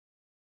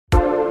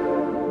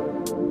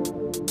Welcome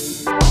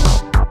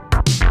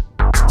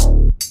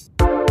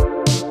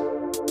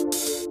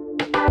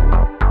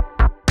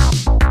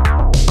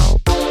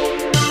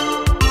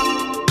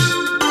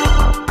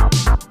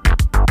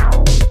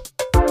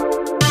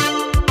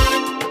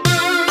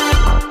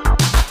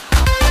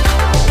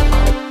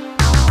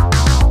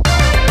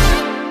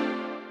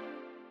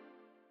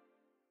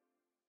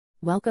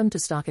to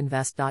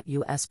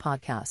StockInvest.us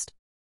podcast.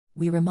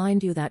 We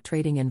remind you that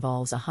trading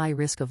involves a high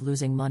risk of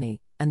losing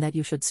money, and that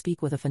you should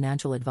speak with a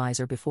financial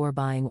advisor before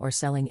buying or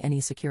selling any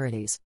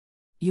securities.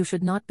 You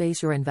should not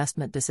base your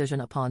investment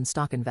decision upon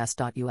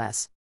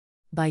StockInvest.us.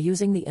 By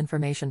using the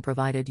information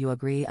provided, you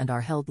agree and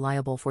are held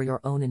liable for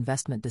your own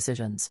investment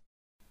decisions.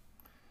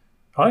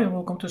 Hi, and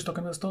welcome to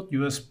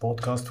StockInvest.us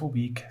podcast for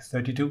week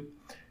 32.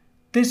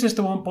 This is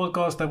the one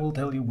podcast that will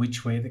tell you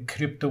which way the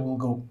crypto will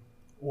go.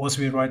 Was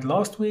we right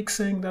last week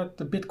saying that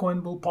the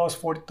Bitcoin will pass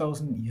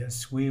 40,000?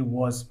 Yes, we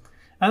was.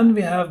 And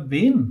we have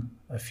been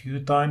a few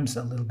times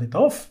a little bit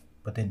off,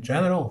 but in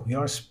general, we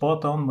are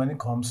spot on when it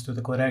comes to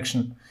the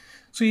correction.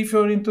 So if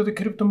you're into the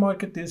crypto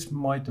market, this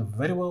might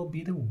very well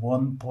be the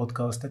one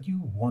podcast that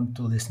you want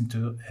to listen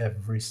to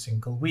every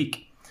single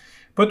week.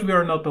 But we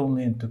are not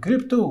only into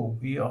crypto,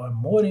 we are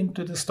more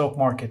into the stock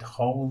market.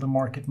 How will the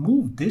market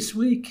move this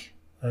week?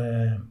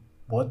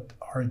 What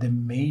are the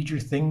major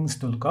things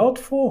to look out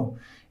for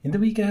in the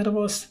week ahead of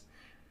us?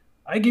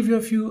 I give you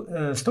a few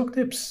stock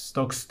tips,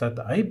 stocks that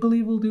I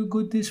believe will do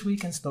good this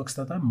week and stocks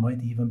that I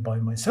might even buy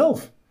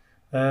myself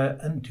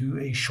and do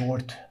a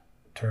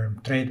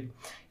short-term trade.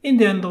 In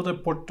the end of this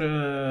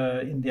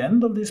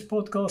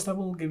podcast, I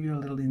will give you a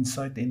little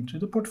insight into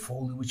the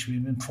portfolio which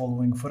we've been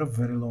following for a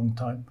very long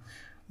time.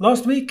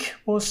 Last week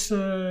was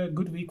a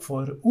good week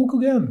for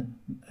Ukugen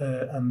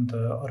and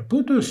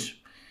Arbutus.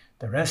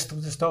 The rest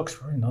of the stocks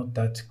were not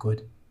that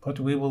good, but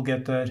we will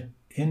get there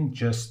in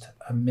just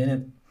a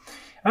minute.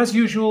 As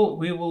usual,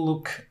 we will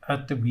look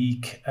at the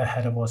week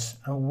ahead of us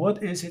and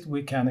what is it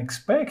we can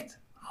expect?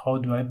 How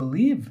do I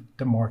believe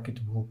the market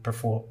will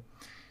perform?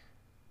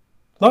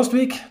 Last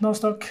week,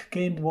 Nasdaq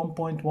gained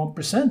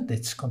 1.1%.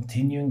 It's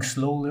continuing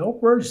slowly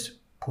upwards,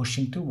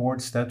 pushing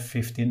towards that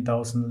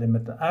 15,000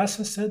 limit. As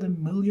I said a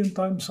million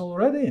times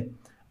already,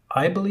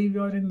 I believe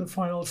we are in the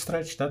final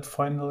stretch, that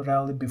final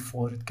rally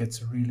before it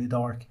gets really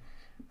dark.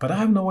 But I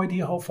have no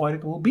idea how far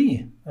it will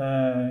be.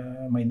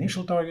 My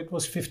initial target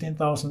was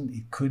 15,000.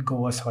 It could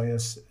go as high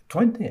as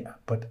 20,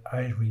 but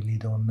I really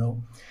don't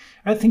know.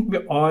 I think we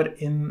are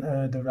in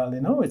the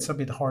rally now. It's a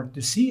bit hard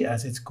to see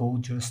as it's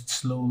going just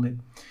slowly.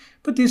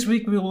 But this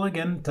week we will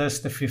again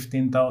test the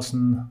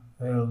 15,000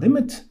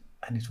 limit,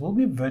 and it will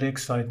be very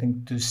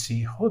exciting to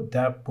see how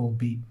that will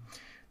be.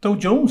 Dow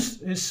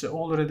Jones is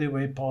already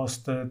way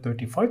past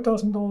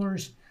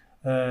 $35,000.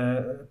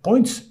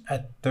 Points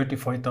at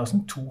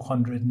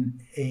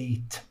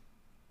 35,208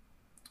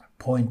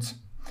 points.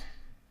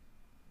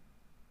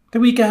 The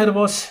week ahead of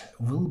us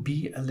will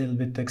be a little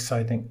bit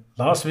exciting.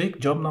 Last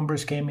week, job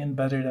numbers came in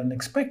better than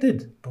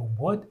expected. But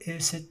what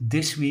is it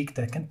this week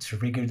that can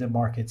trigger the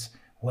markets?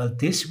 Well,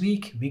 this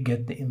week we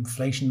get the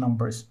inflation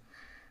numbers.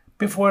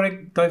 Before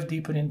I dive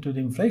deeper into the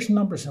inflation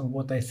numbers and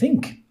what I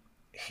think,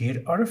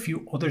 here are a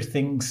few other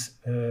things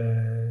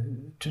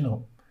to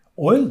know.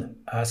 Oil,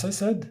 as I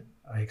said,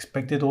 I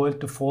expected oil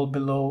to fall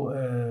below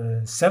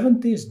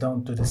 70s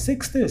down to the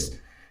 60s,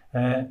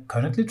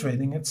 currently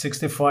trading at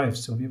 65.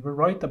 So we were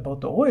right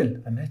about the oil,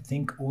 and I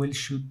think oil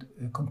should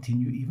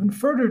continue even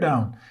further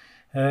down,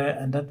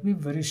 and that we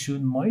very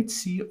soon might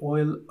see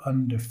oil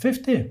under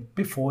 50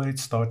 before it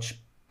starts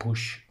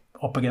push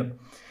up again.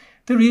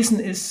 The reason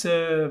is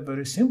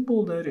very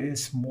simple. There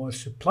is more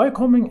supply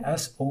coming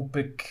as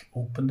OPEC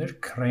open their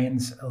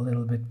cranes a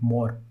little bit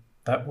more.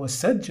 That was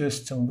said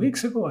just some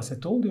weeks ago. As I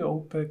told you,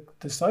 OPEC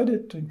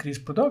decided to increase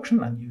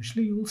production, and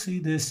usually you will see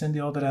this in the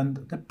other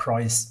end, the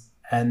price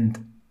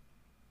end.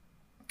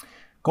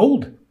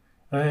 Gold,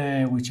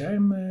 which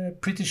I'm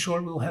pretty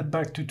sure will head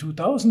back to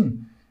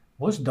 2000,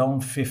 was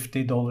down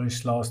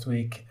 $50 last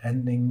week,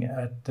 ending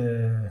at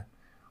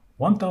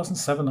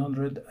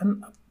 1,700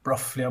 and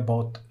roughly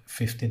about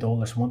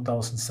 $50,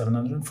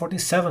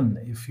 1,747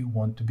 if you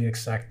want to be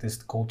exact, is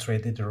the gold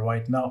traded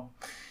right now.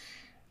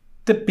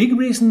 The big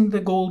reason the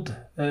gold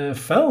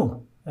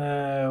fell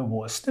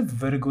was the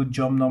very good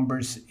job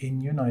numbers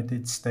in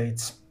United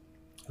States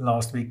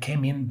last week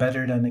came in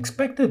better than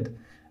expected.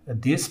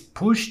 This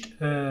pushed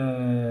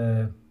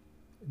gold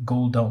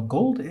down.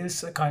 Gold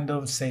is a kind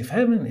of safe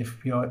haven.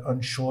 If we are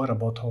unsure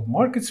about how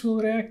markets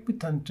will react, we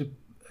tend to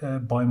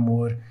buy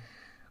more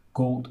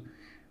gold.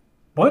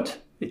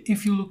 But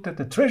if you looked at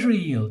the treasury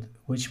yield,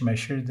 which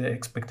measured the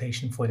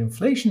expectation for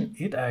inflation,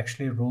 it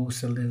actually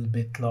rose a little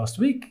bit last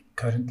week,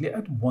 currently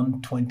at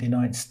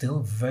 129, still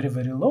very,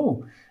 very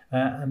low,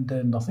 and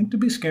nothing to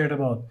be scared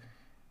about.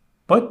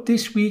 But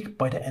this week,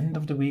 by the end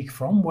of the week,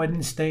 from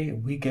Wednesday,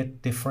 we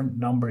get different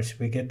numbers.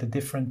 We get the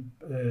different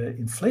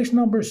inflation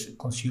numbers.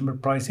 Consumer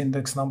price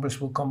index numbers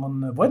will come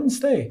on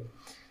Wednesday.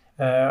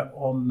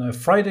 On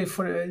Friday,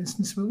 for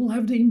instance, we will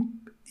have the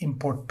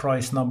import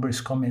price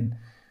numbers come in.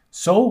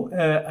 So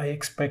I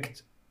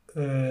expect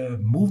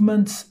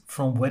movements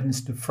from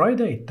Wednesday to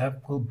Friday.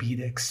 That will be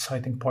the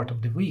exciting part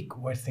of the week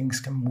where things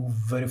can move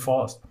very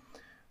fast.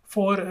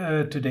 For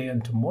today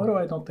and tomorrow,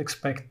 I don't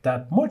expect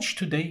that much.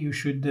 Today, you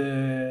should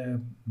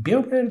be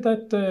aware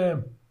that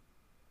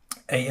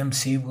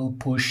AMC will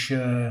push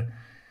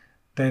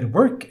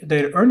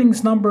their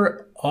earnings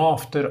number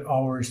after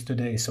hours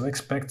today. So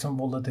expect some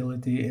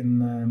volatility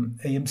in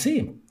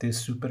AMC, this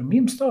super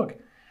meme stock,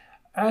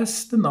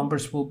 as the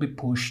numbers will be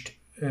pushed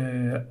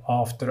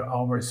after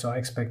hours. So I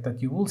expect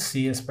that you will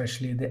see,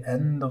 especially the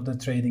end of the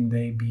trading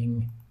day,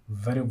 being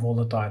very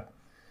volatile.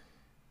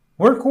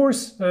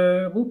 Workhorse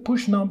will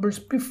push numbers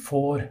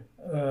before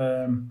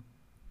the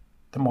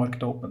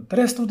market open. The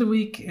rest of the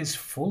week is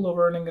full of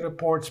earning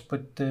reports,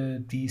 but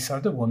these are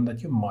the ones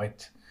that you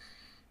might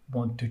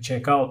want to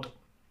check out.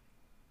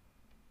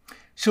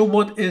 So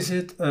what is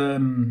it?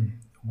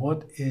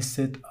 What is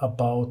it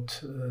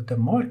about the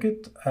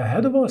market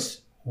ahead of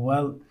us?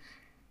 Well,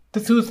 the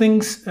two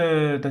things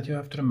that you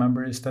have to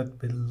remember is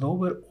that with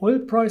lower oil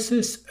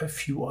prices, a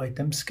few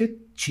items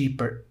get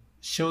cheaper.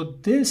 So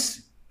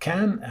this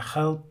can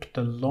help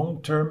the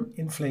long-term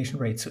inflation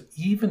rate. So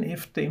even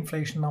if the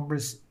inflation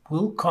numbers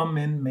will come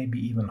in maybe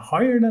even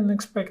higher than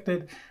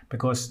expected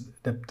because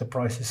the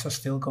prices are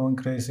still going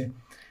crazy,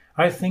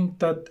 I think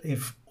that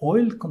if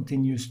oil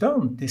continues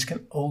down, this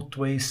can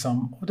outweigh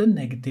some of the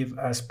negative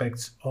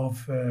aspects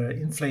of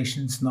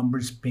inflation's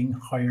numbers being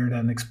higher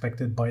than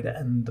expected by the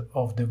end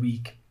of the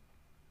week.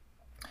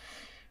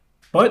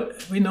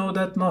 But we know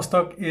that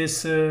Nasdaq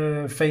is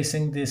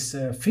facing this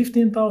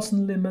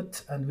 15,000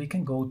 limit, and we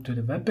can go to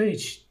the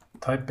webpage,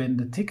 type in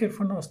the ticker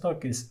for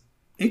Nasdaq is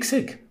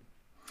XIG.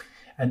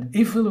 And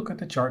if we look at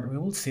the chart, we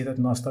will see that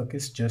Nasdaq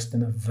is just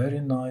in a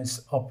very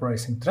nice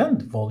uprising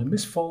trend. Volume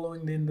is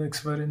following the index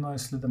very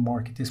nicely. The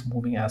market is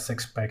moving as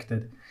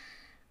expected.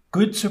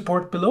 Good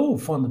support below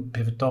from the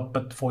pivot up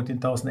at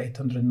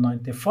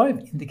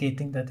 14,895,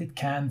 indicating that it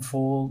can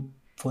fall,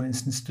 for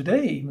instance,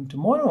 today, even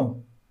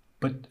tomorrow.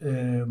 But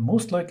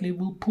most likely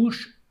will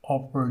push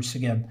upwards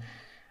again.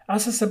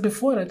 As I said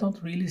before, I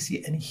don't really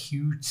see any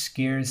huge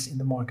scares in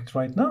the market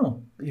right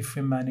now. If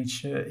we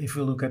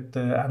look at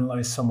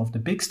analyze some of the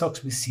big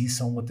stocks, we see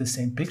somewhat the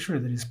same picture.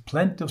 There is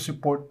plenty of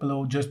support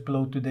below, just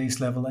below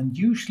today's level. And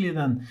usually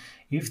then,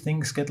 if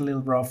things get a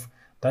little rough,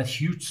 that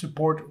huge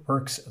support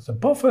works as a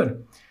buffer,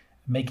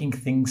 making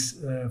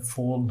things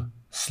fall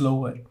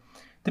slower.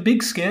 The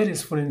big scare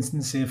is, for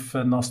instance, if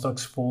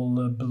Nasdaq's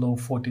fall below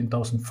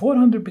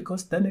 14,400,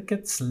 because then it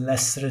gets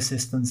less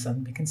resistance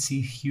and we can see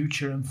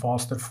huger and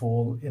faster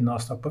fall in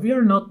Nasdaq. But we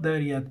are not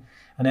there yet,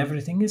 and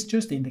everything is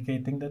just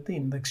indicating that the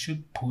index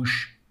should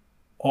push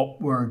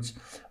upwards.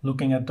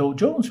 Looking at Dow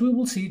Jones, we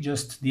will see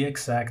just the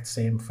exact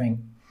same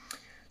thing.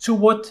 So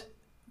what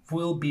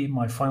will be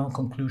my final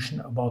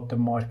conclusion about the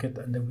market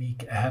and the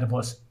week ahead of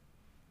us?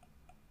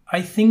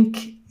 I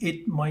think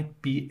it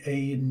might be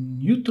a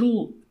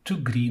neutral to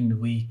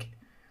green week.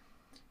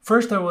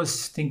 First, I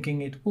was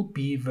thinking it will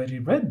be very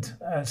red,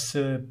 as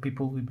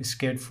people will be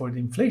scared for the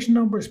inflation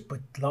numbers, but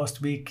last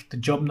week the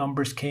job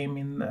numbers came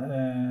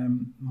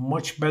in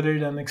much better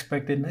than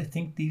expected, and I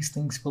think these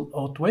things will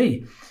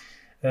outweigh.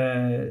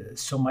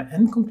 So my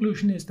end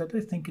conclusion is that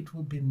I think it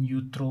will be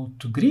neutral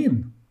to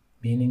green,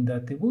 meaning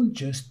that it will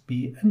just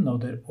be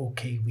another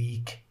okay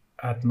week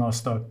at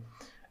Nasdaq.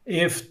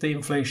 If the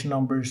inflation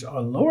numbers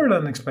are lower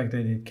than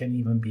expected, it can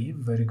even be a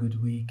very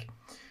good week.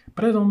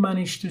 But I don't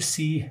manage to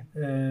see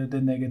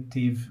the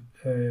negative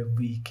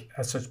week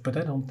as such, but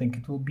I don't think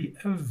it will be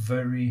a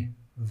very,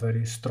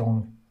 very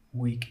strong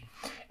week.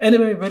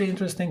 Anyway, very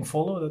interesting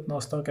follow that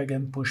Nasdaq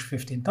again pushed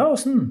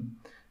 15,000.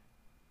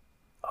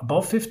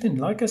 Above 15,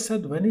 like I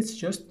said, when it's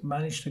just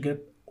managed to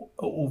get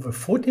over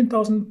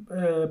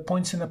 14,000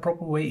 points in a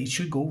proper way, it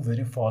should go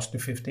very fast to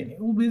 15. It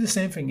will be the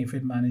same thing if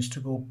it managed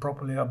to go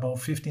properly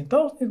above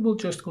 15,000. It will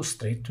just go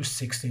straight to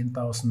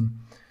 16,000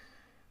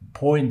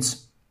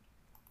 points.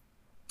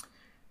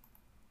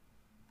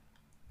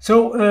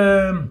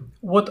 So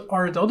what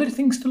are the other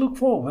things to look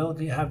for? Well,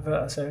 we have,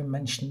 as I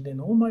mentioned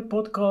in all my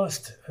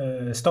podcasts,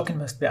 Stock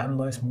Invest, we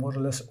analyze more or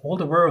less all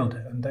the world,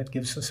 and that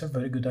gives us a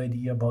very good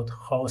idea about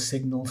how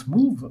signals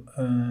move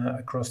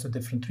across the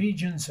different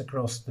regions,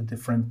 across the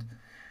different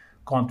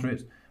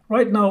countries.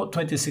 Right now,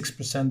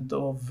 26%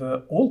 of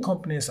all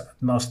companies at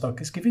Nasdaq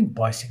is giving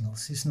buy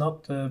signals. It's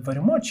not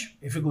very much.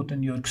 If you go to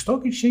New York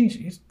Stock Exchange,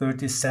 it's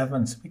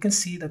 37. So we can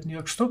see that New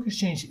York Stock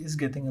Exchange is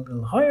getting a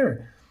little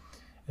higher.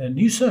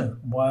 Nyse,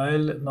 while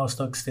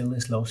Nasdaq still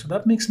is low. So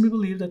that makes me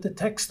believe that the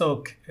tech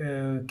stock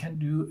can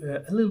do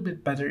a little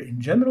bit better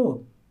in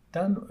general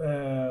than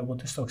what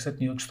the stocks at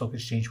New York Stock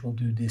Exchange will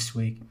do this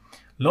week.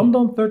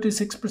 London,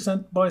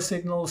 36% buy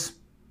signals.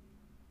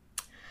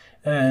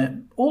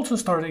 Also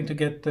starting to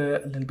get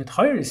a little bit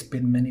higher. It's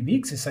been many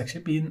weeks. It's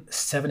actually been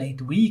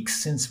 7-8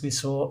 weeks since we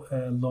saw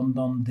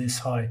London this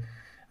high.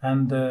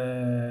 And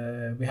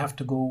we have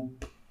to go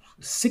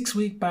 6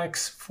 week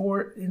backs,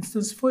 for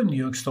instance, for New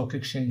York Stock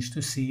Exchange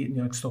to see New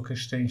York Stock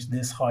Exchange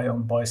this high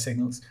on buy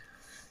signals.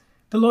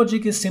 The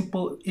logic is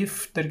simple.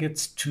 If there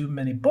gets too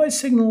many buy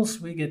signals,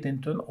 we get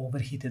into an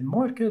overheated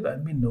market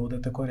and we know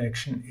that the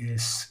correction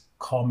is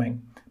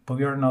coming. But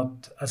we are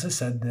not, as I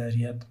said, there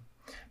yet.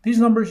 These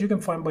numbers you can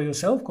find by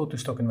yourself. Go to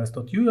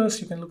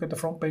stockinvest.us. You can look at the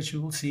front page.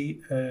 You will see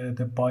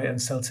the buy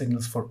and sell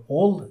signals for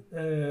all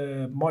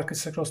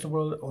markets across the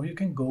world. Or you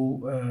can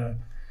go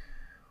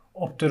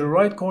up to the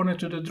right corner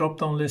to the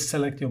drop-down list,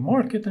 select your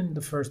market, and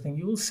the first thing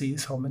you will see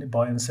is how many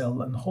buy and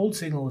sell and hold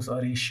signals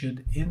are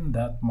issued in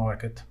that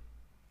market.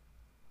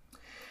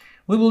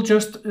 We will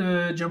just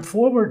jump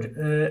forward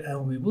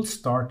and we will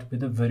start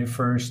with the very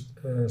first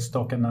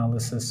stock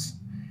analysis.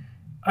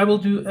 I will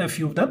do a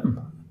few of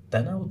them.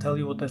 Then I will tell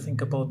you what I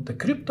think about the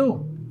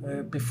crypto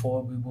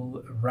before we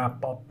will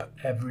wrap up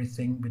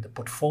everything with the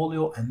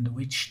portfolio and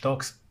which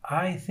stocks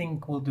I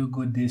think will do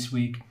good this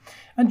week.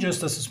 And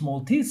just as a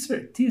small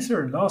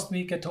teaser, last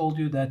week I told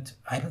you that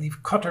I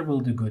believe Cutera will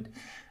do good.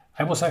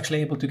 I was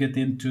actually able to get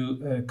into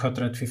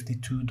Cutera at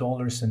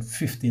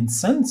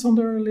 $52.15 on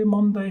the early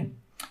Monday.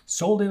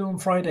 Sold it on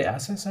Friday.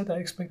 As I said, I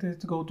expected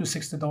it to go to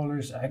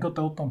 $60. I got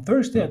out on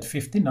Thursday at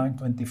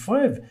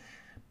 $59.25,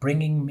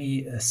 bringing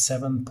me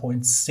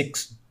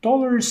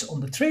 $7.6 on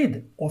the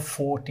trade, or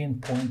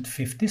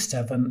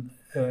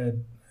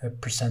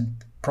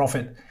 14.57%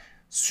 profit.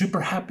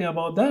 Super happy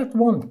about that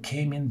one.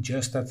 Came in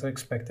just as I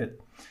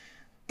expected.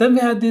 Then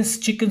we had this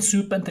chicken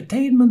soup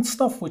entertainment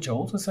stuff, which I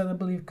also said I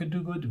believe could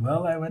do good.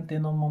 Well, I went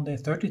in on Monday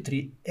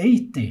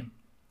 33.80.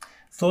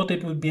 Thought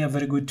it would be a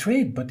very good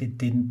trade, but it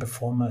didn't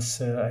perform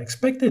as I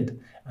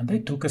expected. And I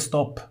took a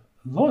stop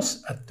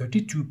loss at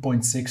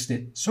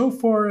 32.60. So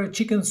for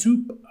chicken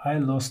soup, I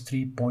lost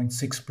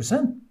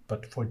 3.6%.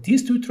 But for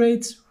these two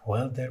trades,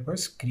 well, there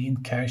was green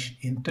cash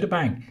into the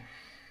bank.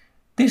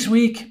 This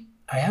week,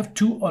 I have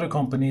two other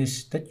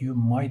companies that you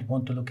might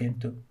want to look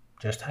into.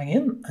 Just hang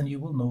in and you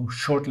will know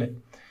shortly.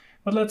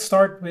 But let's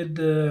start with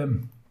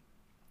the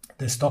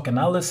stock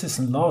analysis.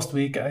 And last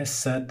week I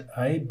said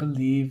I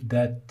believe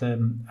that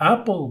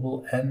Apple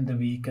will end the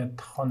week at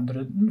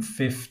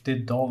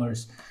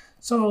 $150.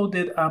 So how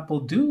did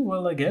Apple do?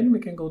 Well, again, we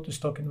can go to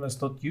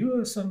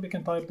stockinvest.us and we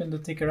can type in the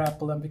ticker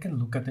Apple and we can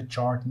look at the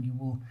chart and you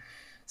will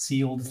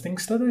see all the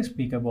things that I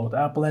speak about.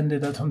 Apple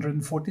ended at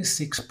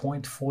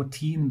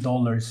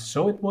 $146.14.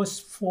 So it was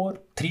for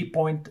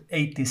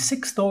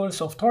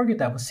 $3.86 off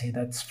target. I would say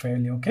that's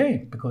fairly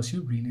okay because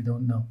you really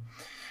don't know.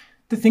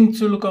 The thing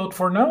to look out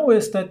for now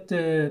is that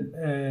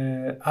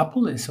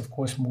Apple is, of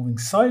course, moving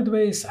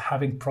sideways,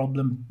 having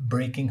problem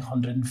breaking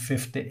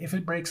 150. If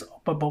it breaks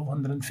up above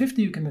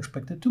 150, you can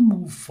expect it to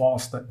move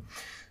faster.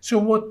 So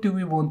what do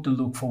we want to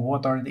look for?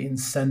 What are the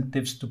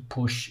incentives to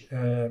push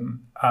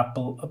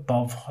Apple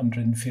above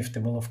 150?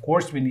 Well, of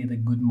course, we need a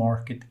good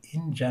market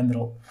in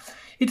general.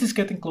 It is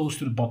getting close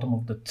to the bottom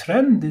of the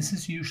trend. This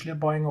is usually a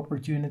buying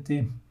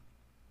opportunity.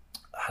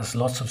 Has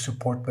lots of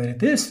support where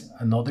it is.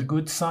 Another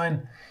good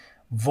sign.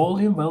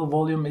 Volume, well,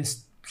 volume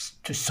is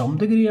to some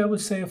degree, I would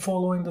say,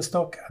 following the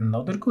stock.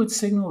 Another good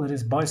signal, it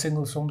is buy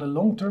signals from the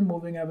long-term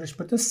moving average,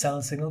 but the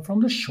sell signal from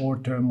the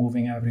short-term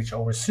moving average.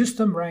 Our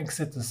system ranks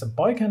it as a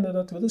buy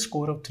candidate with a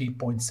score of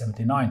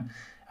 3.79.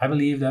 I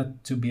believe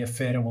that to be a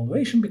fair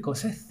evaluation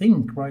because I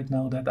think right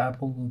now that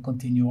Apple will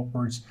continue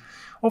upwards.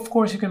 Of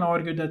course, you can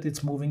argue that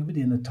it's moving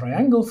within a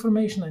triangle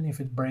formation, and if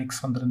it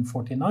breaks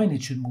 149,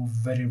 it should move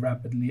very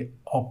rapidly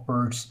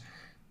upwards.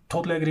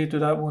 Totally agree to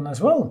that one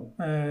as well.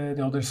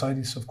 The other side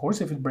is, of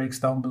course, if it breaks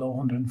down below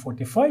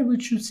 145, we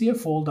should see a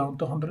fall down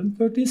to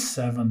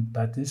 137.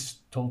 That is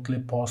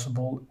totally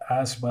possible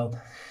as well.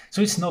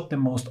 So it's not the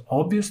most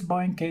obvious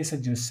buying case. I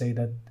just say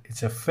that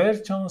it's a fair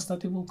chance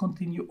that it will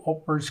continue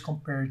upwards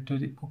compared to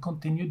it will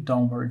continue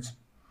downwards.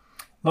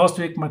 Last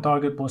week, my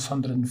target was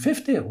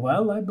 150.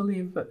 Well, I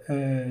believe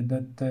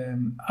that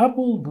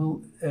Apple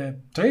will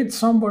trade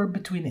somewhere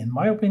between, in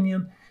my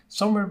opinion,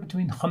 somewhere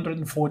between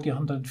 $140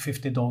 and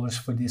 $150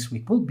 for this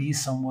week. Will be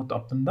somewhat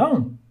up and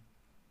down.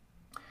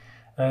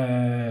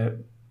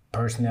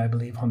 Personally, I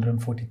believe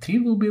 143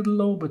 will be the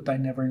low, but I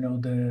never know.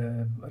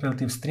 The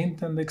relative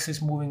strength index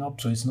is moving up,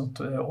 so it's not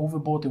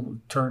overbought. It will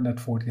turn at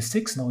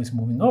 46. Now it's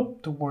moving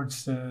up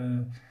towards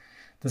the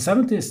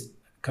 70s,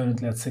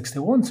 currently at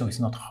 61, so it's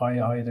not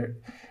high either.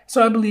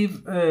 So I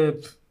believe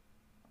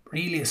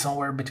really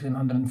somewhere between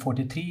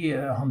 143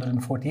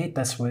 148,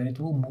 that's where it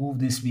will move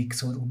this week.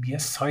 So it will be a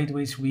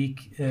sideways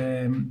week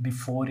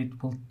before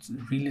it will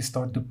really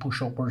start to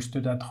push upwards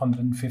to that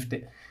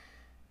 150.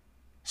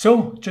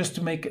 So just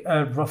to make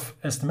a rough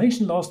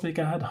estimation, last week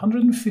I had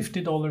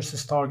 $150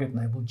 as target and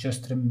I will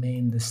just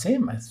remain the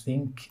same. I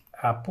think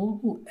Apple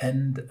will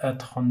end at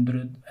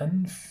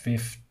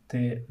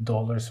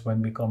 $150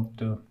 when we come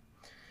to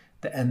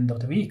the end of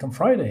the week on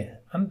Friday.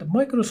 And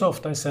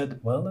Microsoft, I said,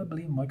 well, I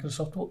believe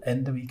Microsoft will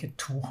end the week at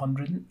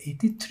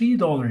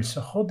 $283.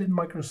 So how did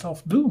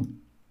Microsoft do?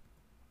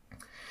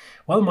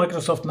 Well,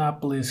 Microsoft and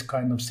Apple is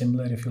kind of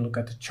similar if you look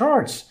at the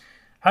charts.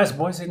 Has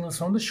buy signals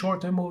from the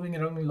short-term moving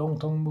and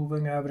long-term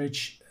moving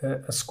average,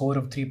 a score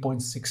of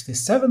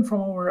 3.67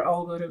 from our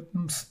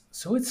algorithms.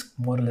 So it's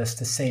more or less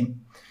the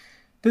same.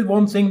 The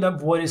one thing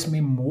that worries me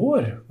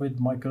more with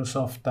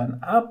Microsoft than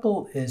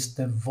Apple is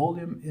the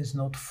volume is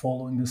not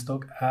following the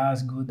stock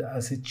as good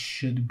as it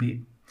should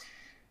be.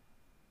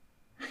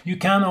 You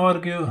can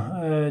argue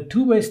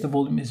two ways. The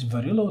volume is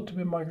very low to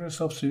be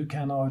Microsoft, so you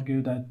can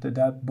argue that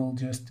that will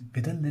just,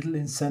 with a little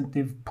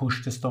incentive,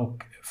 push the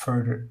stock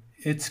further.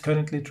 It's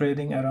currently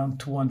trading around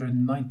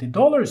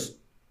 $290,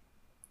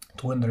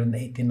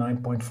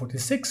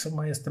 289.46, so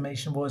my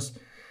estimation was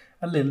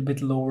a little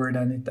bit lower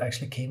than it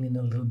actually came in,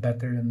 a little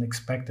better than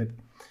expected.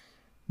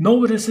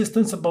 No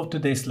resistance above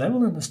today's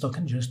level, and the stock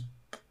can just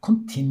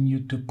continue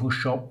to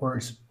push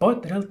upwards,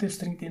 but relative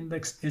strength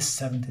index is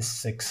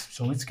 76,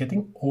 so it's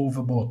getting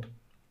overbought.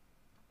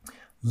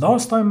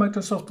 Last time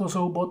Microsoft was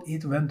overbought,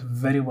 it went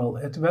very well.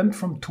 It went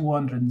from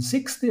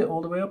 260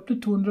 all the way up to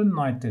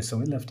 290, so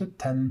it left a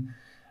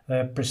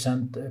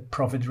 10%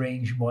 profit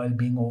range while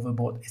being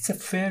overbought. It's a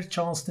fair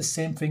chance the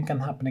same thing can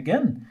happen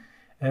again.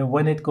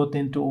 When it got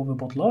into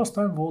overbought last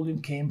time,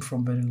 volume came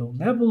from very low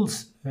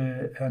levels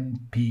and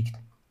peaked.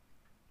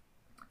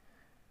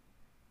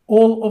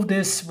 All of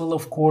this will,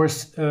 of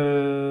course,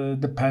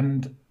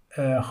 depend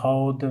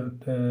how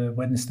the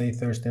Wednesday,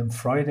 Thursday, and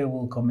Friday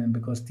will come in,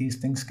 because these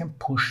things can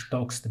push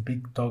stocks, the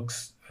big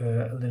stocks,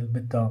 a little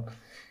bit down.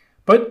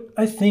 But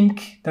I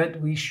think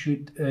that we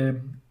should,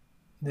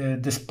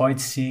 despite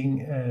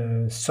seeing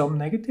some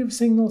negative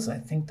signals, I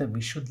think that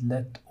we should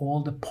let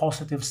all the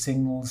positive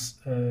signals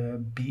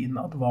be in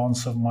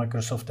advance of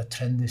Microsoft. The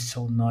trend is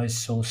so nice,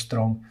 so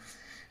strong.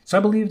 So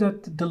I believe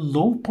that the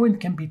low point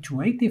can be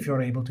 280. If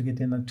you're able to get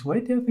in at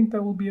 280, I think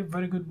that will be a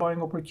very good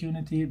buying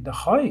opportunity. The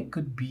high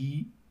could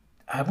be,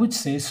 I would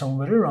say,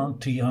 somewhere around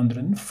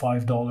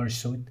 $305.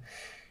 So it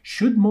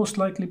should most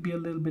likely be a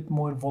little bit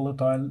more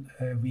volatile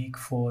week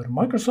for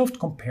Microsoft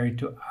compared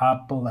to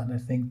Apple. And I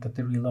think that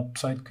the real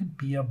upside could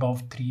be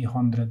above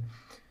 300.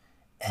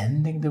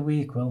 Ending the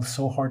week, well,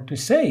 so hard to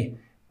say.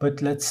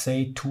 But let's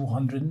say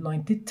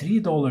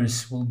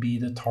 $293 will be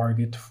the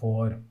target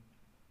for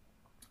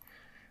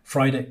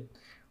Friday.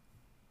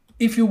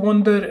 If you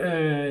wonder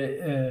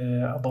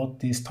about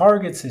these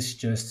targets, it's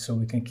just so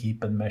we can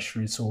keep and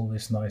measure. It's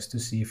always nice to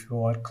see if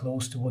you are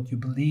close to what you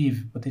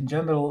believe. But in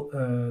general,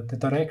 the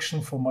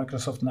direction for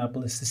Microsoft and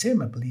Apple is the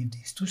same. I believe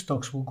these two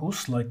stocks will go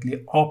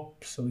slightly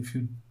up. So if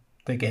you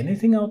take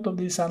anything out of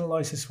this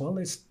analysis, well,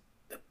 it's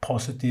a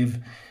positive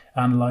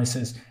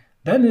analysis.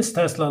 Then it's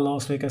Tesla.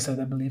 Last week I said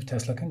I believe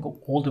Tesla can go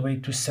all the way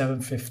to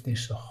 750.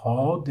 So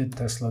how did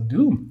Tesla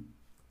do?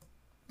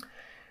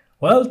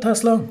 Well,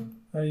 Tesla,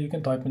 you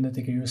can type in the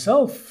ticker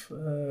yourself.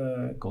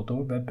 Go to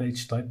our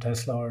webpage, type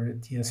Tesla or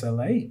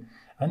TSLA,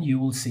 and you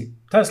will see.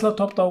 Tesla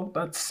topped out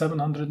at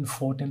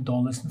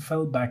 $714 and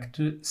fell back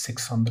to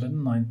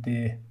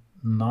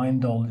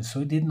 $699. So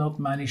it did not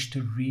manage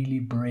to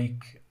really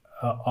break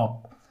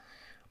up.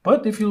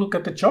 But if you look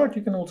at the chart,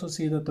 you can also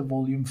see that the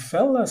volume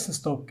fell as the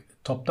stock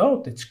topped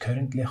out. It's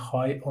currently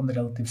high on the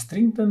relative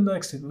strength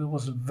index. It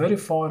was very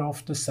far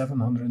off the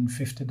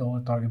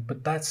 $750 target,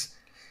 but that's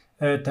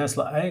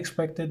Tesla. I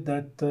expected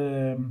that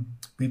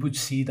we would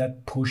see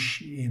that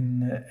push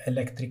in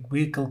electric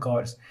vehicle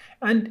cars.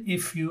 And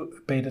if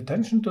you paid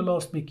attention to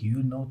last week,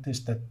 you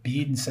noticed that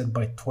Biden said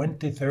by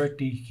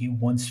 2030 he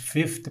wants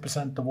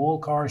 50% of all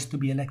cars to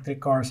be electric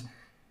cars.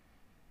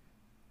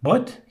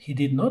 But he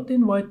did not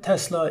invite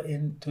Tesla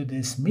into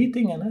this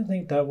meeting, and I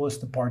think that was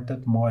the part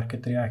that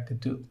market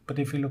reacted to. But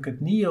if you look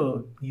at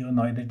NIO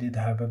neither did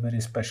have a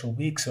very special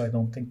week, so I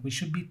don't think we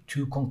should be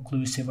too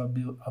conclusive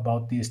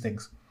about these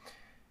things.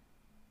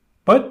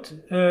 But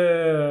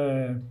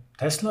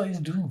Tesla is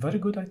doing very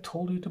good. I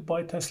told you to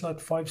buy Tesla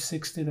at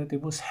 560, that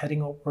it was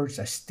heading upwards.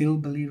 I still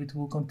believe it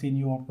will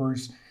continue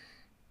upwards.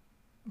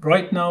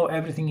 Right now,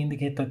 everything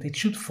indicates that it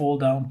should fall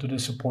down to the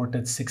support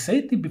at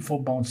 680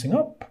 before bouncing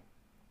up.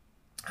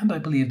 And I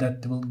believe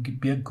that will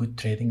be a good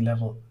trading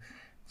level.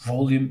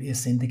 Volume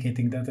is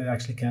indicating that it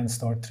actually can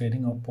start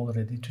trading up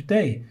already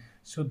today.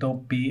 So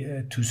don't be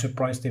too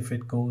surprised if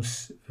it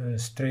goes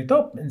straight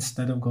up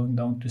instead of going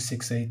down to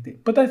 680.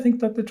 But I think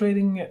that the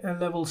trading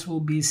levels will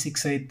be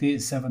 680,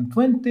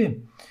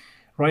 720.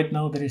 Right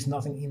now, there is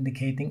nothing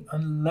indicating,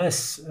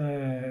 unless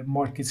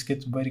markets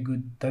get very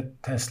good,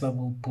 that Tesla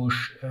will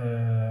push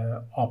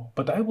up.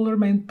 But I will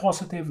remain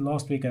positive.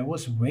 Last week, I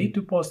was way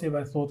too positive.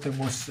 I thought there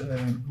was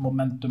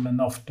momentum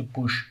enough to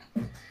push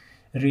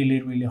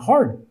really, really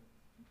hard.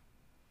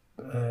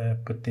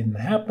 But didn't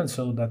happen,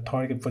 so that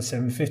target for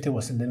 750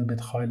 was a little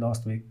bit high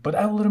last week. But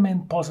I will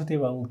remain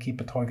positive. I will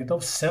keep a target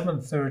of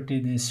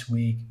 730 this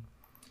week.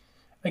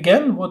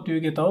 Again, what do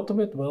you get out of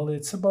it? Well,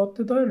 it's about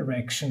the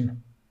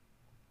direction.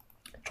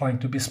 Trying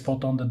to be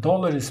spot on the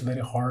dollar is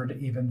very hard,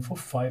 even for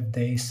 5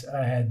 days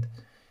ahead.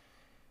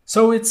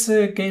 So it's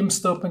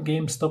GameStop and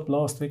GameStop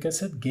last week. I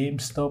said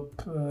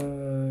GameStop,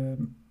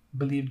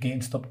 believe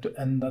GameStop to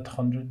end at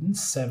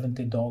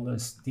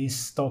 $170. These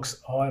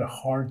stocks are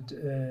hard,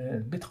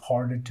 a bit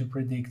harder to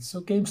predict. So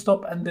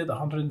GameStop ended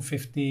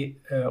 150,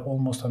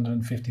 almost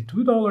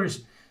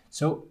 $152.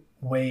 So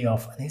way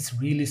off, and it's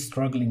really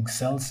struggling.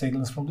 Sell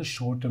signals from the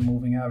short-term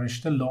moving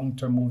average, the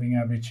long-term moving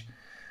average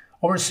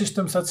Our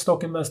systems at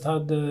Stock Invest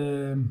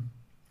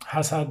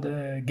has had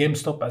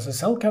GameStop as a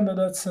sell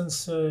candidate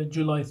since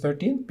July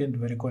 13th, been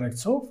very correct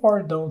so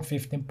far, down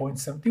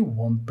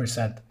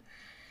 15.71%.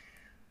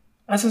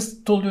 As I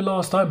told you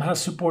last time, has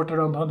support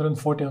around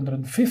 140,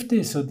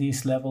 150, so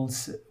these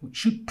levels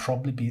should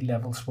probably be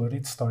levels where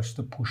it starts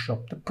to push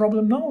up. The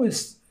problem now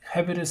is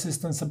heavy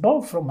resistance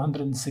above from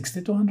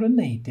 160 to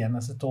 180, and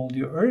as I told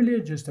you earlier,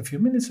 just a few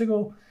minutes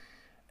ago,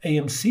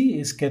 AMC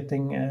is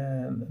getting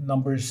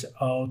numbers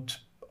out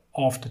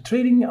after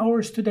trading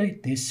hours today.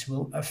 This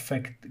will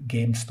affect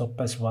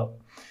GameStop as well.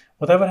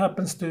 Whatever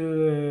happens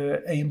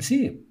to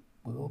AMC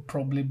will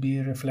probably be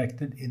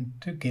reflected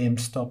into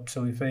GameStop.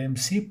 So if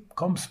AMC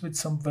comes with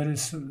some very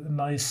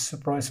nice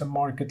surprise and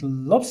market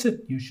loves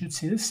it, you should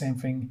see the same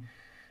thing,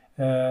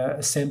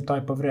 same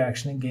type of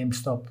reaction in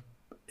GameStop.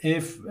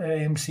 If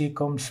AMC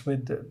comes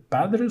with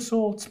bad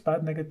results,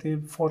 bad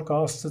negative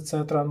forecasts,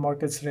 etc., and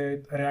markets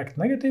react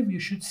negative, you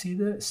should see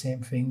the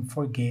same thing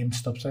for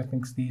GameStop. So I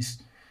think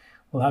these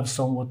will have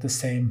somewhat the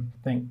same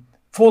thing.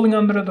 Falling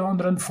under the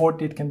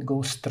 140, it can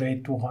go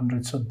straight to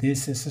 100. So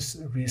this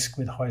is a risk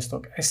with high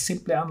stock. I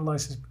simply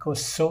analyze this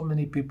because so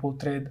many people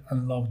trade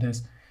and love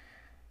this.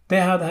 They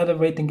had a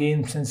waiting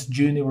game since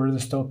June where the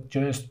stock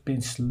just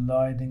been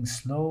sliding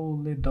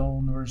slowly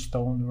downwards,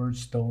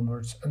 downwards,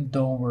 downwards, and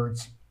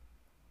downwards.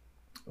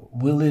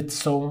 Will it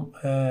turn?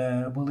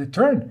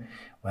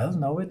 Well,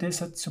 now it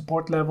is at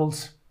support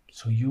levels.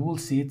 So you will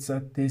see it's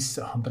at this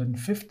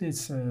 150,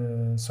 it's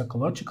a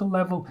psychological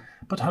level,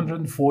 but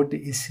 140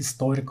 is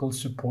historical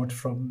support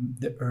from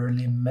the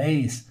early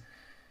Mays.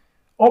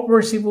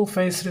 Upwards, it will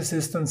face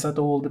resistance at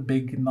all the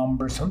big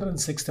numbers,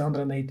 160,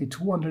 180,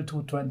 200,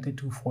 220,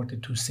 240,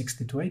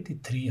 260, 280,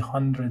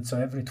 300.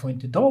 So every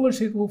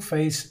 $20, it will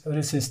face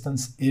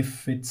resistance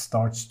if it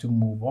starts to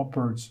move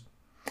upwards.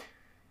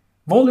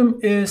 Volume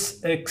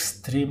is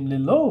extremely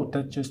low.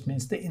 That just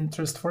means the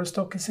interest for a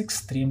stock is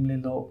extremely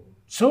low.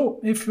 So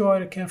if you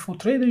are a careful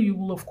trader, you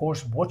will of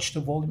course watch the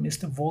volume. Is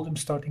the volume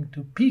starting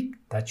to peak?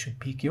 That should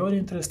pique your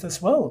interest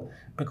as well,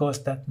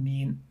 because that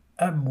means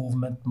a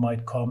movement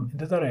might come in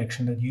the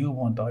direction that you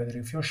want, either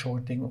if you're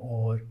shorting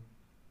or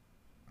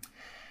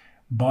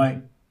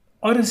buying.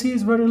 RSI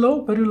is very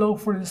low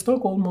for the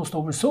stock, almost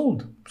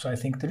oversold. So I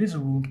think there is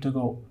room to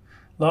go.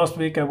 Last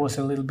week I was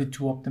a little bit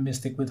too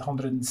optimistic with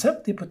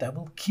 170, but I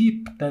will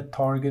keep that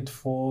target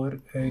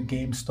for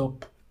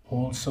GameStop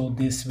also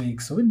this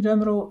week. So in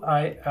general,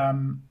 I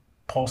am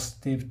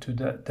positive to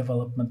the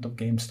development of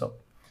GameStop.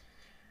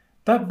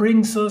 That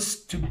brings us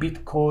to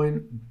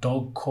Bitcoin,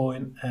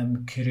 DogeCoin,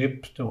 and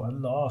crypto.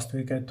 And last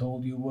week I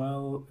told you,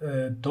 well,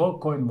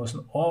 DogeCoin was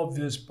an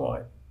obvious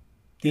buy.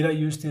 Did I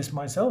use this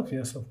myself?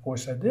 Yes, of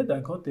course I did. I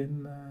got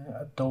in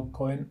at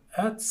DogeCoin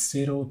at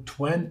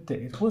 0.20.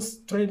 It was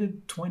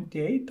traded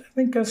 28, I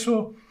think I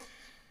saw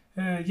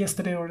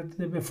yesterday or the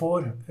day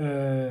before.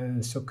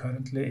 So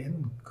currently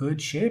in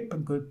good shape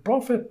and good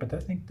profit, but I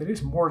think there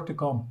is more to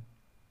come.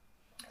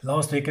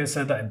 Last week I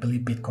said I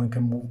believe Bitcoin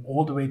can move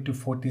all the way to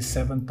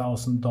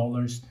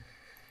 $47,000.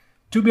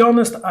 To be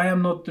honest, I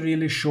am not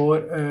really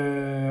sure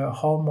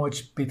how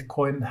much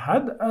Bitcoin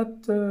had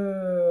at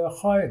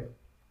high.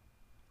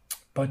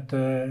 But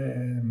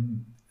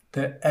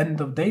the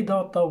end of day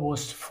data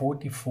was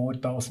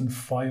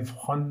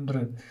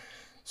 44,500.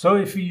 So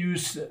if we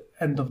use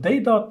end of day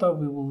data,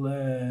 we will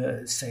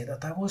say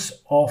that I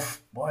was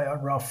off by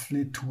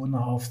roughly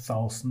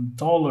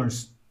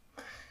 $2,500.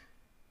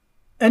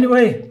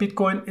 Anyway,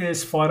 Bitcoin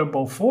is far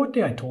above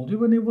 40. I told you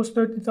when it was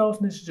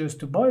 30,000, it's just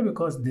to buy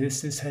because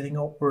this is heading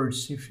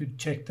upwards. If you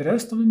check the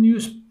rest of the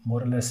news,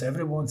 more or less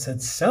everyone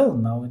said sell.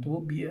 Now it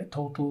will be a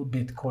total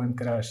Bitcoin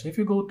crash. If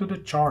you go to the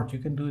chart, you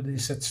can do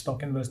this at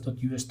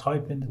stockinvest.us,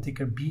 type in the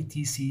ticker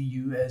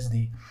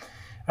BTCUSD,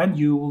 and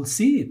you will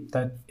see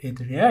that it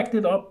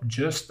reacted up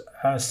just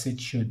as it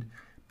should.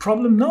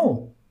 Problem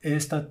now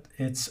is that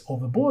it's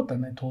overbought,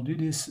 and I told you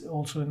this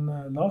also in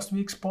last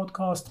week's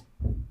podcast.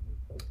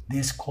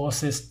 This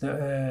causes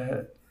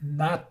the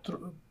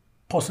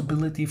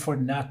possibility for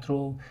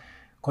natural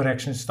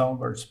corrections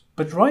downwards.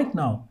 But right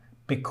now,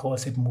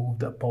 because it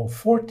moved above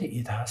 40,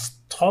 it has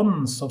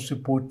tons of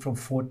support from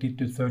 $40,000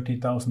 to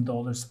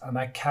 $30,000, and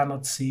I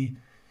cannot see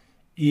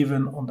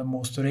even on the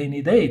most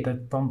rainy day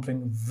that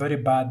something very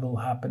bad will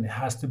happen. It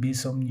has to be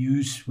some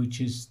news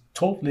which is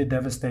totally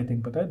devastating,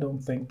 but I don't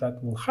think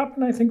that will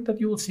happen. I think that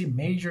you will see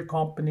major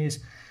companies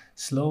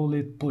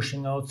slowly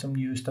pushing out some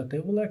news that they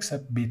will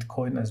accept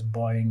Bitcoin as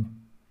buying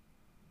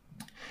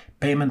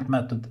payment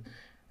method.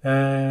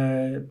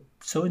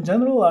 So in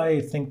general,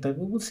 I think that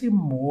we will see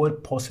more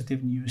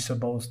positive news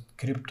about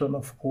crypto. And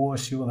of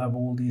course, you will have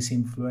all these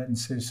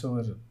influencers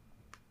or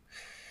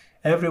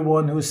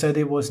everyone who said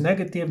it was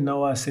negative.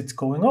 Now as it's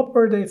going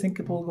upward, they think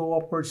it will go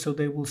upward. So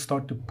they will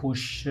start to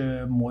push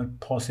more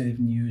positive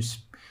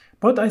news.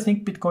 But I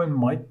think Bitcoin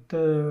might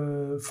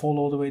fall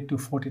all the way to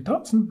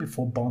 40,000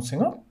 before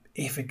bouncing up.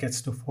 If it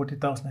gets to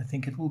 40,000, I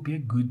think it will be a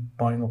good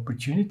buying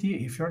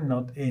opportunity if you're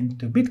not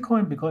into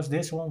Bitcoin, because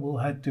this one will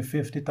head to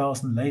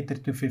 50,000, later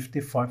to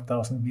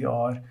 55,000. We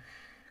are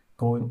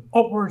going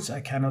upwards.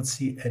 I cannot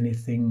see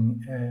anything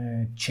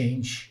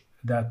change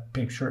that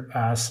picture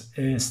as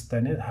is.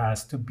 Then it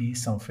has to be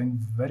something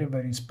very,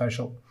 very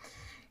special.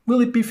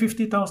 Will it be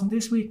 50,000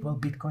 this week? Well,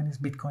 Bitcoin is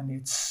Bitcoin.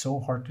 It's so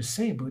hard to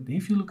say. But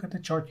if you look at the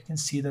chart, you can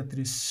see that there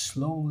is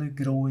slowly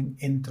growing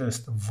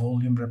interest.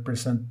 Volume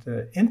represents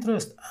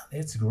interest,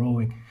 and it's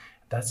growing.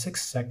 That's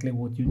exactly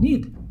what you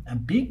need.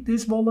 And being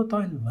this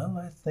volatile, well,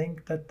 I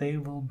think that they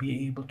will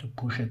be able to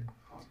push it.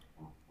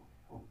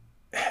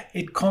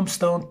 It comes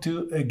down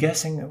to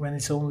guessing. When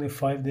it's only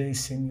 5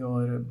 days in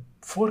your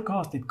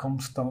forecast, it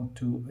comes down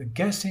to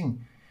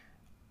guessing.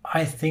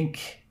 I think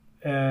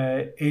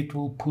it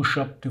will push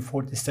up to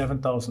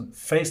 47,000.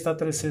 Face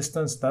that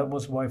resistance. That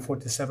was why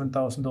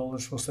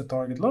 $47,000 was the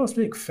target last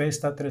week. Face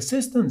that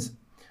resistance.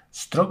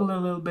 Struggle a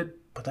little bit,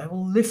 but I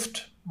will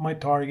lift my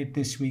target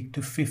this week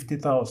to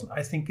 50,000.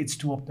 I think it's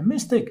too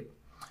optimistic,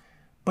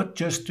 but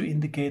just to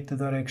indicate the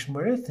direction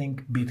where I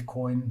think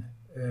Bitcoin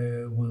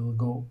will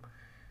go.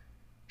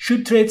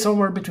 Should trade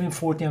somewhere between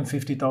 40 and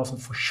 50,000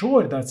 for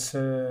sure. That's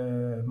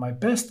my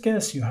best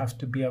guess. You have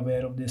to be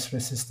aware of this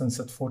resistance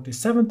at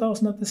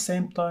 47,000 at the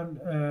same time.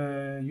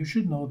 You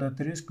should know that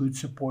there is good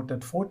support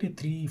at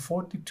 43,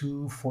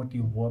 42,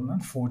 41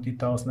 and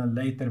 40,000, and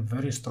later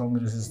very strong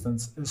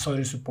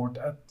support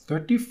at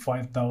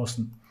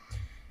 35,000.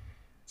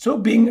 So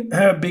being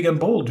big and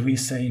bold, we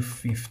say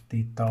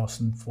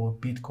 50,000 for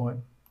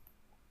Bitcoin.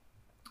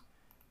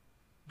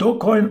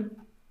 DogeCoin.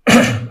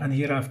 And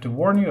here I have to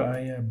warn you,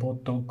 I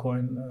bought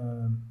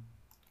DogeCoin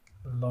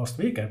last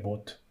week. I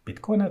bought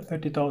Bitcoin at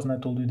 30,000. I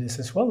told you this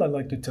as well. I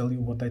like to tell you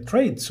what I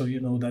trade, so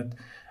you know that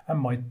I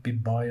might be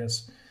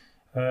biased.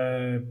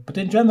 But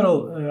in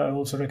general, I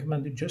also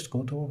recommend you just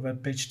go to our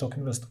webpage,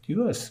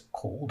 stockinvest.us.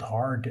 Cold,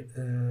 hard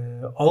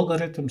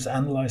algorithms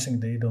analyzing.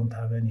 They don't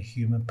have any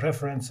human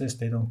preferences.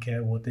 They don't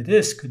care what it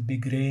is. Could be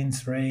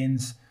grains,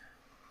 rains,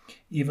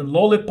 even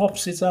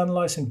lollipops it's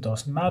analyzing,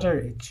 doesn't matter.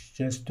 It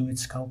just do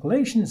its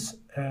calculations,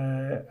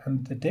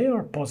 and they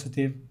are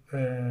positive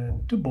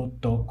to both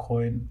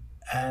Dogecoin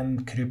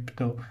and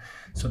crypto,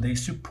 so they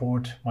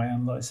support my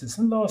analysis.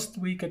 And last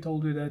week I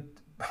told you that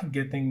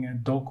getting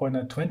Dogecoin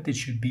at 20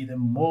 should be the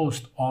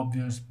most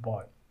obvious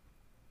buy,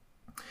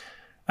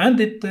 and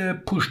it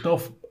pushed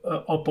up,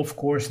 of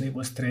course, and it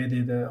was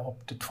traded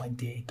up to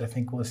 28, I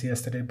think it was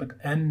yesterday, but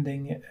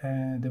ending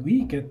the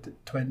week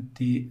at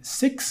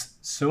 26.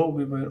 So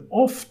we were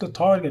off the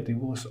target. It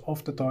was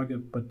off the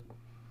target, but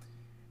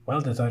well,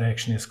 the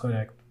direction is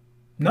correct.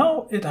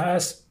 Now it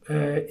has,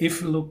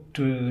 if you look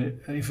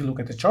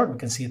at the chart, we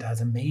can see it has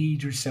a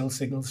major sell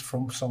signals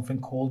from something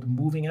called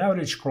moving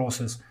average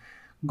crosses.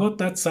 Got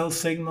that sell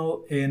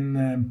signal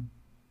in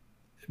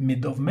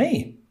mid of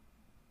May,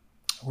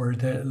 where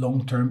the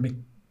long term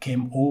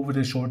came over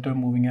the short-term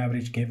moving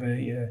average, gave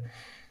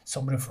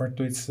some refer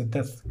to its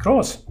death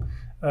cross,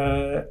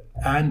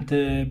 and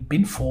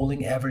been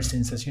falling ever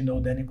since. As you know,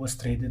 then it was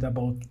traded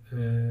about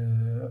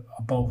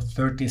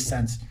 30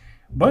 cents.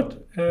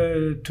 But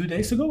 2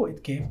 days ago,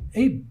 it gave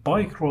a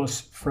buy cross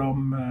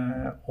from,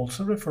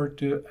 also referred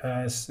to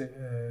as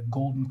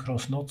golden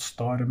cross, not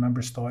star.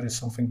 Remember, star is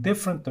something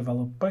different,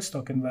 developed by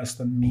Stock Invest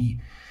and me.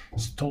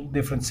 It's a total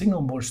different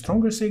signal, more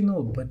stronger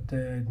signal, but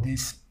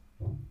this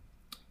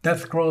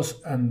death cross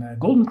and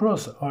golden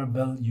cross are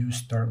well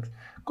used terms.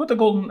 Got a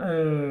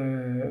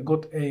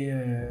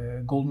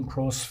golden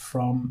cross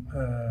from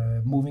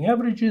moving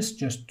averages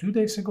just 2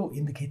 days ago,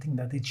 indicating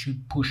that it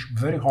should push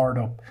very hard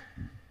up.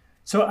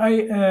 So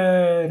I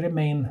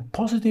remain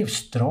positive,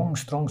 strong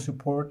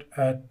support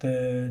at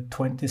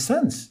 20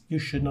 cents. You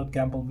should not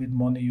gamble with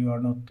money you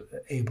are not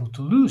able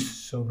to lose.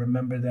 So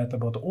remember that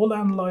about all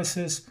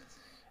analysis.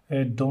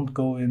 Don't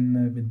go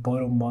in with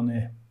borrowed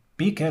money.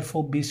 Be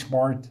careful, be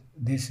smart.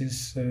 This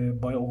is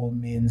by all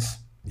means,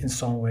 in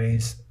some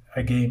ways,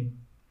 a game.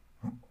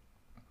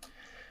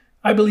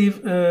 I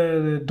believe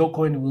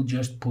Dogecoin will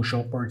just push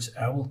upwards.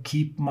 I will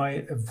keep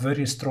my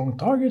very strong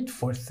target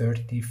for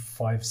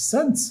 35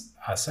 cents,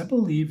 as I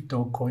believe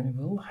Dogecoin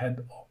will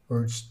head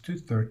upwards to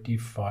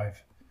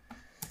 35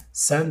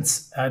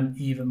 cents and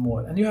even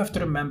more. And you have to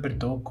remember,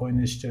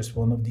 Dogecoin is just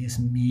one of these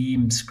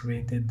memes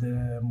created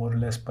more or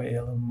less by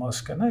Elon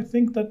Musk. And I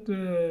think that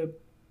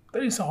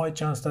there is a high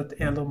chance that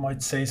Elon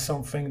might say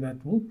something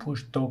that will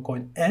push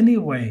Dogecoin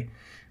anyway.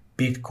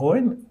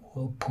 Bitcoin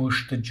will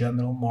push the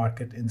general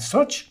market in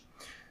such.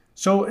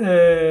 So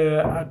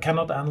I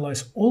cannot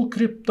analyze all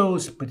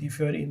cryptos, but if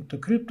you are into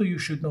crypto, you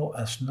should know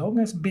as long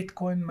as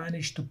Bitcoin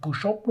managed to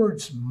push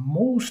upwards,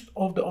 most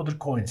of the other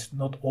coins,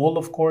 not all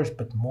of course,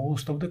 but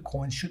most of the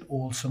coins should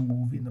also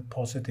move in a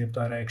positive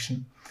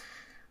direction.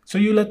 So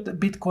you let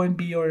Bitcoin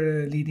be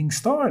your leading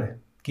star,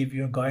 give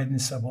you a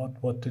guidance about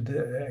what to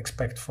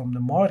expect from the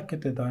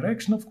market, the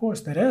direction, of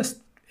course. The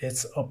rest,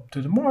 it's up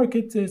to the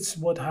market. It's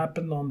what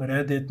happened on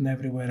Reddit and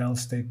everywhere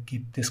else. They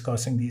keep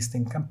discussing these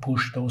things and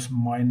push those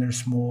minor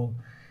small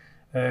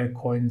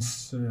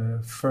coins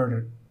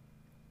further.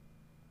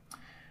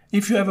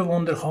 If you ever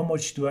wonder how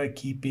much do I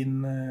keep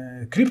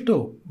in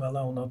crypto, well,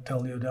 I will not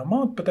tell you the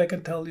amount, but I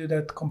can tell you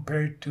that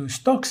compared to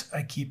stocks,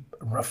 I keep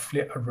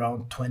roughly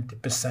around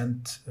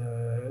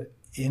 20%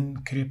 in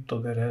crypto.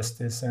 The rest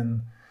is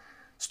in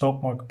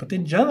stock market. But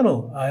in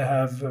general, I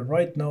have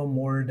right now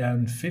more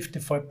than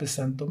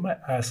 55% of my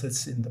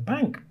assets in the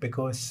bank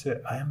because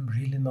I am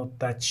really not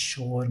that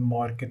sure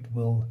market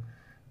will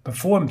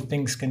perform.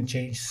 Things can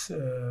change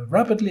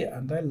rapidly,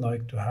 and I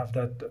like to have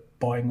that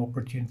buying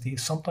opportunity.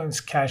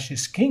 Sometimes cash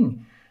is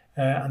king,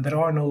 and there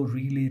are no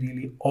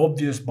really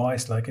obvious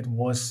buys like it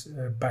was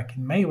back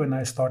in May when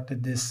I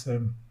started this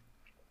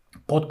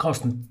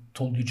podcast and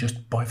told you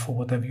just buy for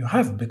whatever you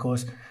have,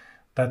 because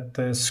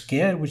that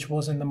scare which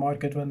was in the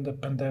market when the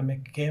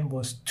pandemic came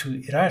was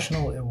too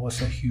irrational. It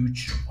was a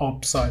huge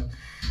upside,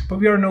 but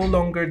we are no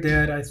longer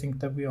there. I think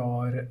that we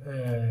are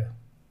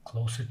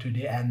closer to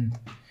the end.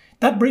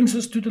 That brings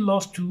us to the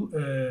last two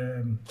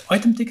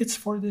item tickets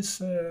for this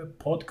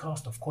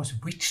podcast. Of course,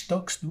 which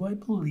stocks do I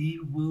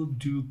believe will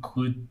do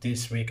good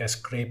this week? I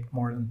scraped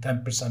more than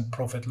 10%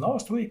 profit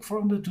last week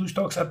from the two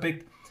stocks I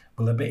picked.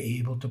 Will I be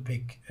able to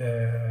pick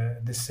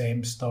the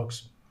same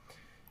stocks?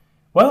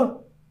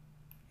 Well,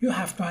 you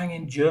have to hang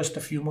in just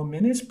a few more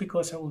minutes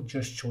because I will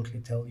just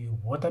shortly tell you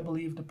what I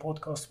believe the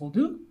podcast will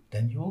do.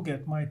 Then you will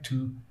get my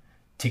two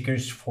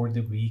tickers for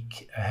the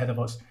week ahead of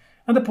us.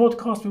 And the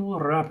podcast, we will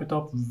wrap it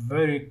up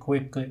very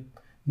quickly.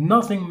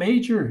 Nothing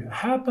major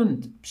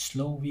happened.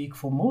 Slow week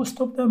for most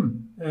of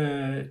them.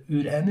 Ur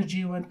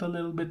Energy went a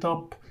little bit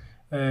up.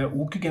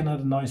 Okigen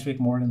had a nice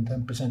week, more than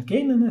 10%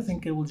 gain, and I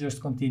think it will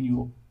just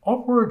continue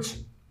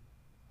upwards.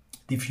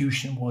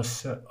 Diffusion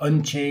was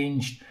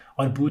unchanged.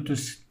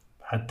 Arbutus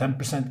had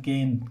 10%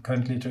 gain,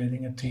 currently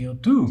trading at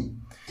 302.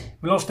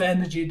 We lost the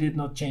energy, did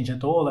not change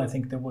at all. I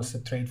think there was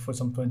a trade for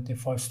some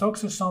 25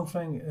 stocks or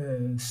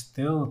something.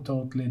 Still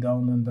totally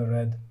down in the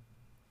red.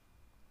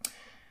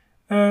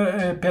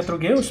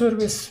 Petrogeo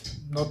Service,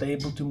 not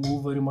able to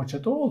move very much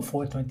at all.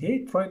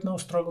 428 right now,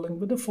 struggling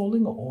with the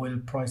falling oil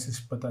prices.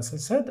 But as I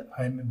said,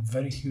 I'm in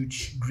very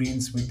huge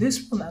greens with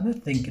this one, and I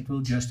think it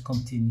will just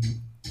continue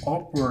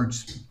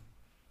upwards.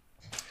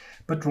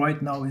 But right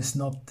now is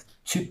not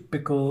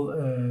typical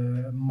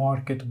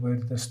market where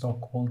the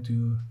stock will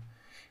do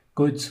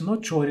good. So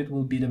not sure it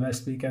will be the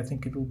best week. I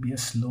think it will be a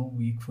slow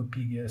week for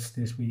PGS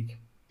this week.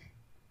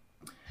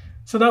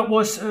 So that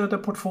was the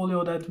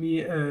portfolio that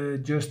we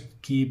just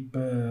keep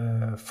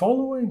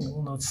following.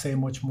 Will not say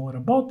much more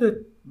about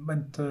it.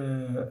 Went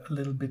a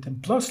little bit in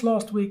plus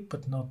last week,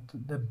 but not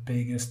the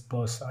biggest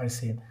plus I've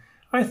seen.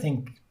 I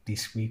think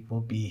this week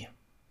will be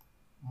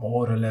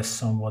more or less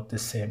somewhat the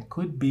same.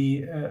 Could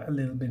be a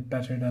little bit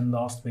better than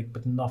last week,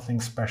 but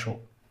nothing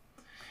special.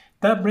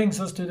 That brings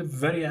us to the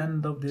very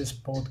end of this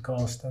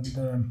podcast,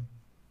 and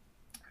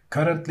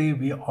currently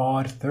we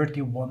are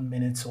 31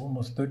 minutes,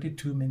 almost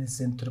 32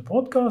 minutes into the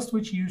podcast,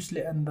 which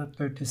usually end at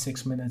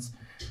 36 minutes.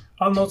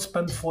 I'll not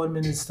spend 4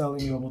 minutes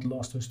telling you about the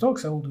last two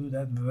stocks. I will do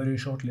that very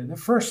shortly. The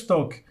first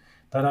stock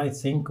that I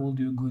think will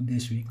do good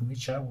this week,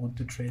 which I want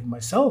to trade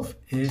myself,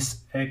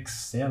 is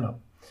Exela.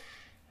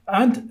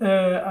 And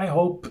I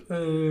hope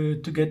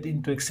to get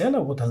into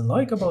Exela. What I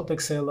like about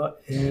Exela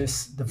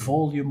is the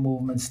volume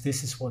movements.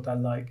 This is what I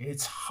like.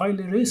 It's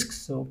highly risked,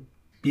 so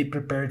be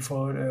prepared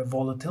for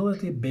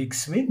volatility, big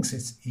swings.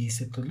 It's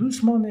easy to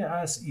lose money,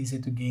 as easy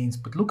to gain.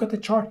 But look at the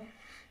chart.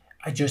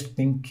 I just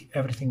think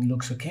everything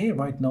looks okay.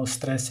 Right now,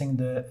 stressing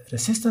the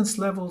resistance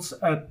levels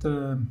at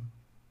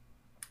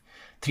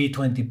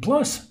 320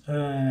 plus,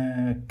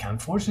 can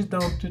force it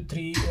down to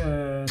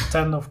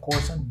 310, of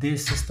course, and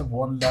this is the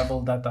one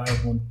level that I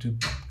want to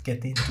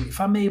get into.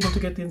 If I'm able to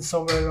get in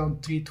somewhere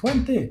around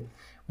 320,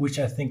 which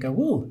I think I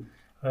will,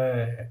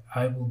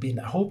 I will be in.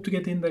 I hope to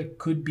get in there.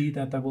 Could be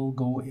that I will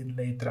go in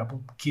later. I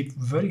will keep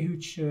very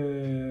huge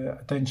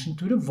attention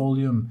to the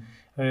volume,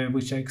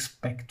 which I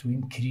expect to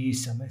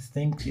increase, and I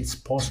think it's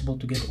possible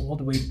to get all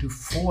the way to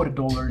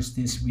 $4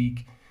 this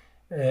week.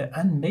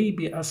 And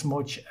maybe as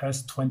much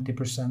as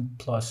 20%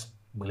 plus.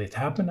 Will it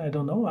happen? I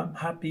don't know. I'm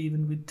happy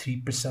even with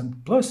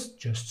 3% plus,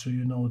 just so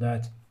you know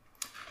that.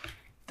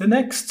 The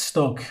next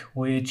stock,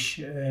 which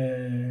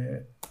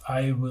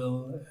I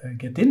will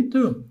get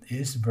into,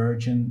 is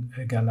Virgin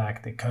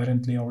Galactic.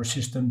 Currently, our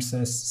system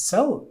says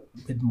sell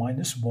with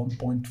minus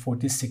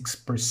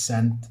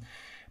 1.46%.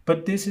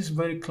 But this is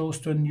very close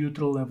to a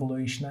neutral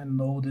evaluation. I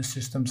know the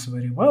systems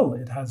very well.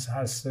 It has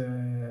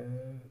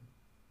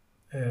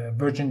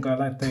Virgin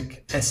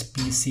Galactic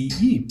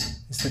SPCE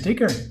is the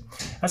ticker.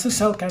 As a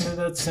sell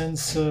candidate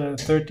since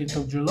 13th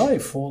of July,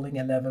 falling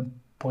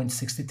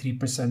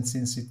 11.63%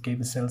 since it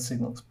gave a sell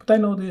signals. But I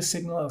know these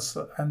signals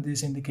and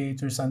these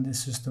indicators and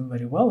this system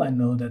very well. I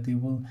know that it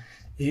will,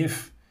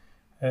 if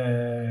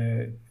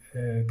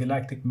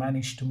Galactic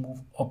managed to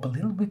move up a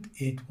little bit,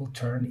 it will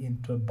turn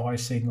into a buy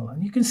signal.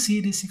 And you can see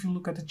this if you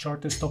look at the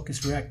chart. The stock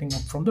is reacting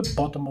up from the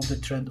bottom of the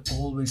trend,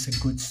 always a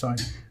good sign.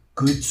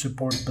 Good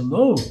support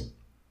below.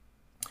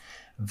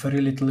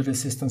 very little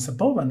resistance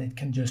above, and it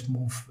can just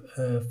move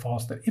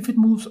faster. If it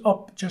moves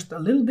up just a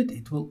little bit,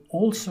 it will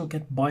also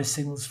get buy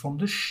signals from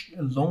the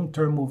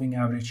long-term moving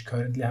average.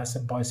 Currently has a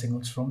buy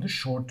signals from the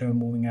short-term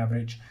moving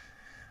average.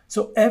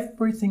 So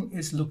everything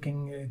is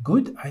looking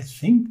good. I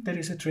think there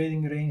is a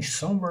trading range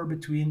somewhere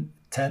between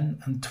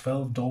 $10 and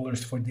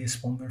 $12 for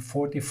this one, where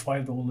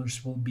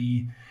 $45 will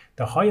be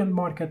the high-end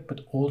market,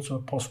 but also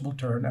a possible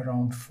turn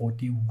around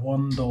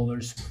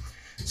 $41.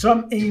 So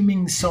I'm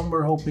aiming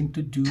somewhere, hoping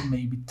to do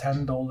maybe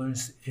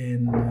 $10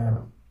 in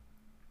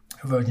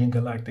Virgin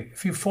Galactic.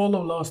 If you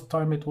follow last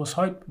time it was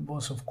hype, it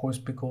was of course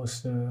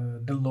because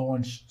the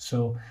launch.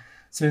 So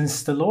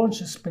since the launch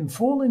has been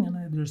falling, and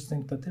I just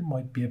think that there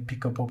might be a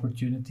pickup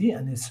opportunity,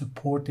 and it's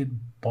supported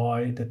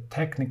by the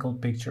technical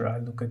picture. I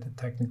look at the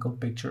technical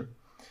picture.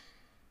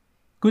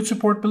 Good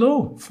support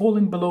below.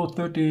 Falling below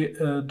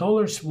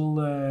 $30 will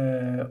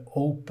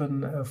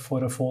open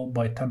for a fall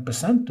by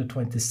 10% to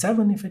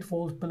 27. If it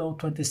falls below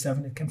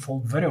 27, it can fall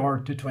very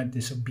hard to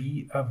 20. So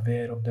be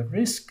aware of the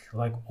risk.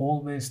 Like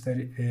always, there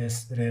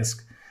is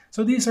risk.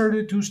 So these are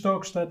the two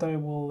stocks that I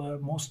will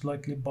most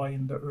likely buy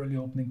in the early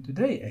opening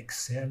today: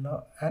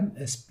 Exela and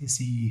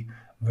SPC,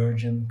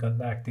 Virgin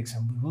Galactics.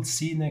 And we will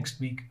see next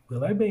week,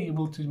 will I be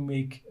able to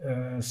make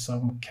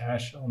some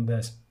cash on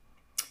this?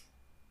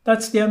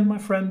 That's the end, my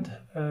friend.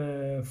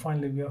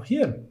 Finally, we are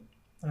here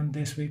and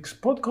this week's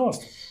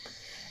podcast.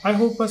 I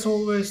hope, as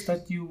always,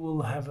 that you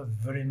will have a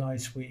very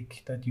nice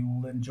week, that you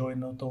will enjoy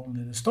not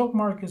only the stock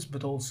markets,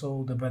 but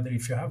also the weather.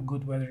 If you have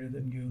good weather,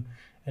 then you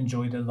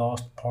enjoy the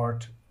last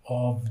part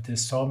of the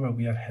summer.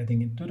 We are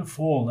heading into the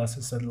fall, as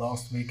I said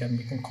last week, and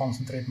we can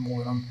concentrate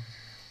more on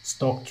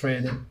stock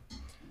trading.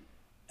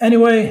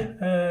 Anyway,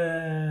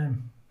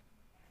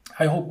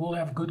 I hope we'll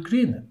have good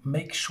green.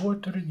 Make sure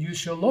to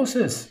reduce your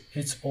losses.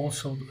 It's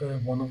also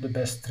one of the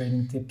best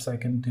trading tips I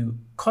can do.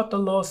 Cut a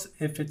loss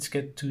if it's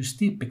get too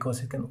steep,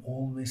 because it can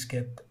always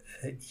get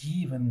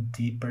even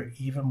deeper,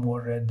 even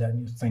more red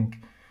than you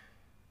think.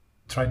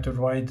 Try to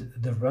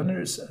ride the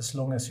runners as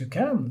long as you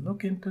can.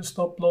 Look into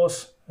stop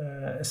loss,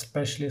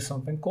 especially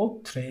something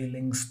called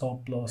trailing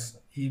stop loss.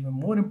 Even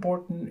more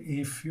important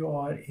if you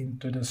are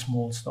into the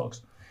small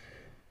stocks.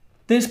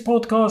 This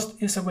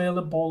podcast is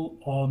available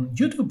on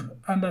YouTube,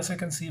 and as I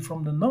can see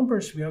from the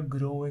numbers, we are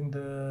growing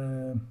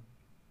the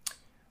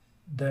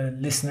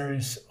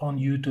listeners on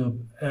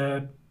YouTube.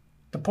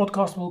 The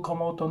podcast will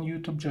come out on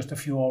YouTube just a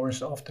few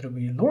hours after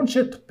we launch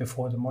it.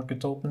 Before the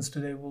market opens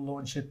today, we'll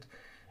launch it.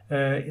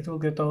 It will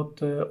get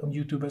out on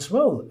YouTube as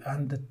well.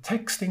 And the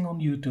texting on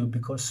YouTube,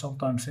 because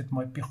sometimes it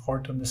might be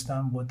hard to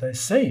understand what I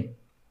say,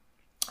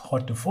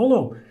 hard to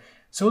follow.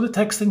 So the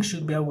texting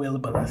should be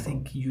available. I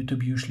think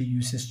YouTube usually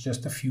uses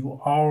just a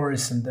few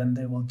hours, and then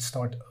they will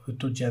start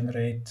to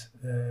generate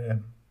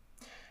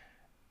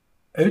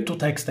auto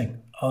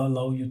texting,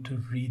 allow you to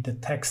read the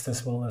text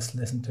as well as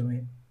listen to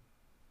me.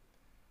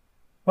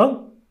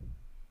 Well,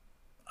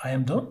 I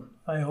am done.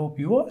 I hope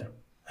you are,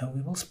 and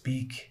we will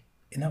speak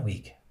in a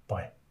week.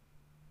 Bye.